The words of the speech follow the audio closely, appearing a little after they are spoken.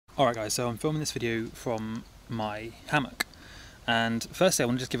Alright guys, so I'm filming this video from my hammock, and firstly I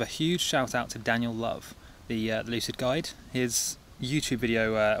want to just give a huge shout out to Daniel Love, the Lucid Guide. His YouTube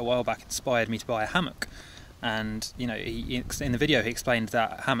video a while back inspired me to buy a hammock, and you know, in the video he explained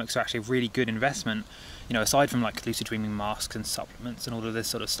that hammocks are actually a really good investment. You know, aside from like lucid dreaming masks and supplements and all of this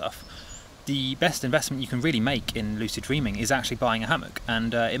sort of stuff, the best investment you can really make in lucid dreaming is actually buying a hammock.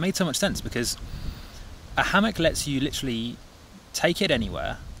 And it made so much sense because a hammock lets you literally take it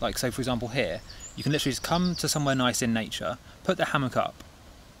anywhere. Like, so for example here, you can literally just come to somewhere nice in nature, put the hammock up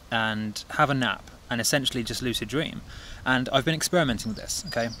and have a nap and essentially just lucid dream. And I've been experimenting with this,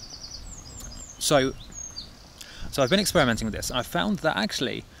 okay? So I've been experimenting with this, and I found that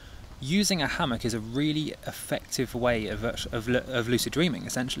actually using a hammock is a really effective way of lucid dreaming,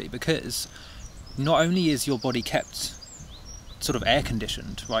 essentially, because not only is your body kept sort of air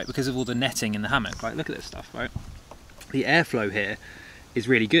conditioned, right, because of all the netting in the hammock. Like, look at this stuff, right? The airflow here is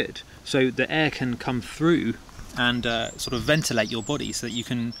really good, so the air can come through and sort of ventilate your body so that you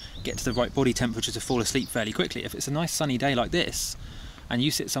can get to the right body temperature to fall asleep fairly quickly. If it's a nice sunny day like this and you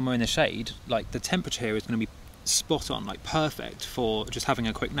sit somewhere in the shade, like, the temperature here is going to be spot on, like perfect for just having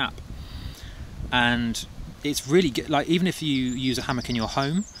a quick nap. And it's really good, like, even if you use a hammock in your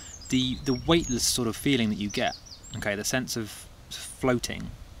home, the weightless sort of feeling that you get, okay, the sense of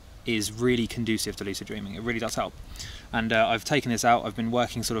floating, is really conducive to lucid dreaming. It really does help. And I've taken this out. I've been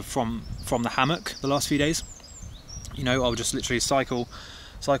working sort of from the hammock the last few days. You know, I'll just literally cycle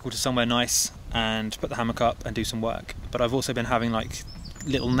to somewhere nice and put the hammock up and do some work. But I've also been having like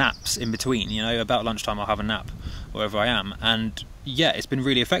little naps in between. You know, about lunchtime I'll have a nap wherever I am, and yeah, it's been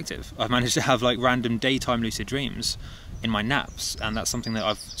really effective. I've managed to have like random daytime lucid dreams in my naps, and that's something that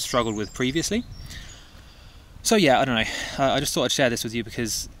I've struggled with previously. So yeah, I don't know, I just thought I'd share this with you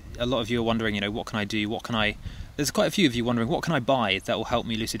because a lot of you are wondering, you know, what can I do, there's quite a few of you wondering, what can I buy that will help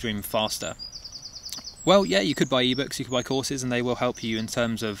me lucid dream faster? Well, yeah, you could buy ebooks, you could buy courses, and they will help you in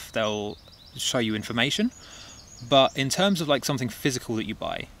terms of, they'll show you information. But in terms of like something physical that you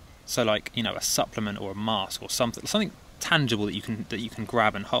buy, so like, you know, a supplement or a mask or something tangible that you can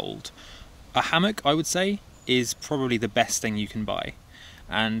grab and hold, a hammock, I would say, is probably the best thing you can buy.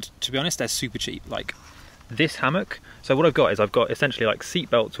 And to be honest, they're super cheap. Like this hammock, so what I've got is I've got essentially like seat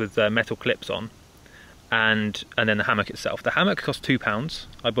belts with metal clips on, and then the hammock itself. The hammock cost £2.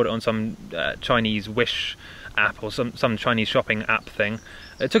 I bought it on some Chinese Wish app or some Chinese shopping app thing.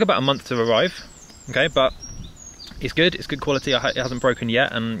 It took about a month to arrive, okay, but it's good quality. It hasn't broken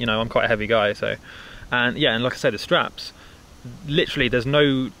yet, and you know, I'm quite a heavy guy, so, and yeah, and like I said, the straps, literally there's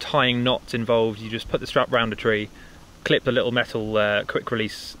no tying knots involved. You just put the strap round a tree, clip the little metal quick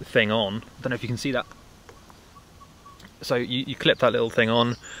release thing on. I don't know if you can see that. So you clip that little thing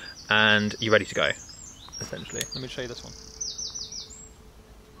on and you're ready to go, essentially. Let me show you this one.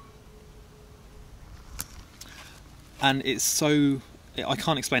 And it's so, I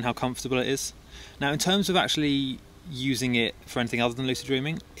can't explain how comfortable it is. Now, in terms of actually using it for anything other than lucid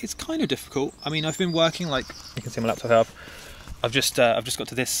dreaming, it's kind of difficult. I mean, I've been working, like you can see on my laptop here, I've just got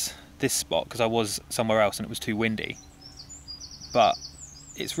to this spot because I was somewhere else and it was too windy. But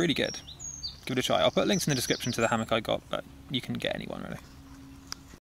it's really good. Give it a try. I'll put links in the description to the hammock I got, but you can get any one really.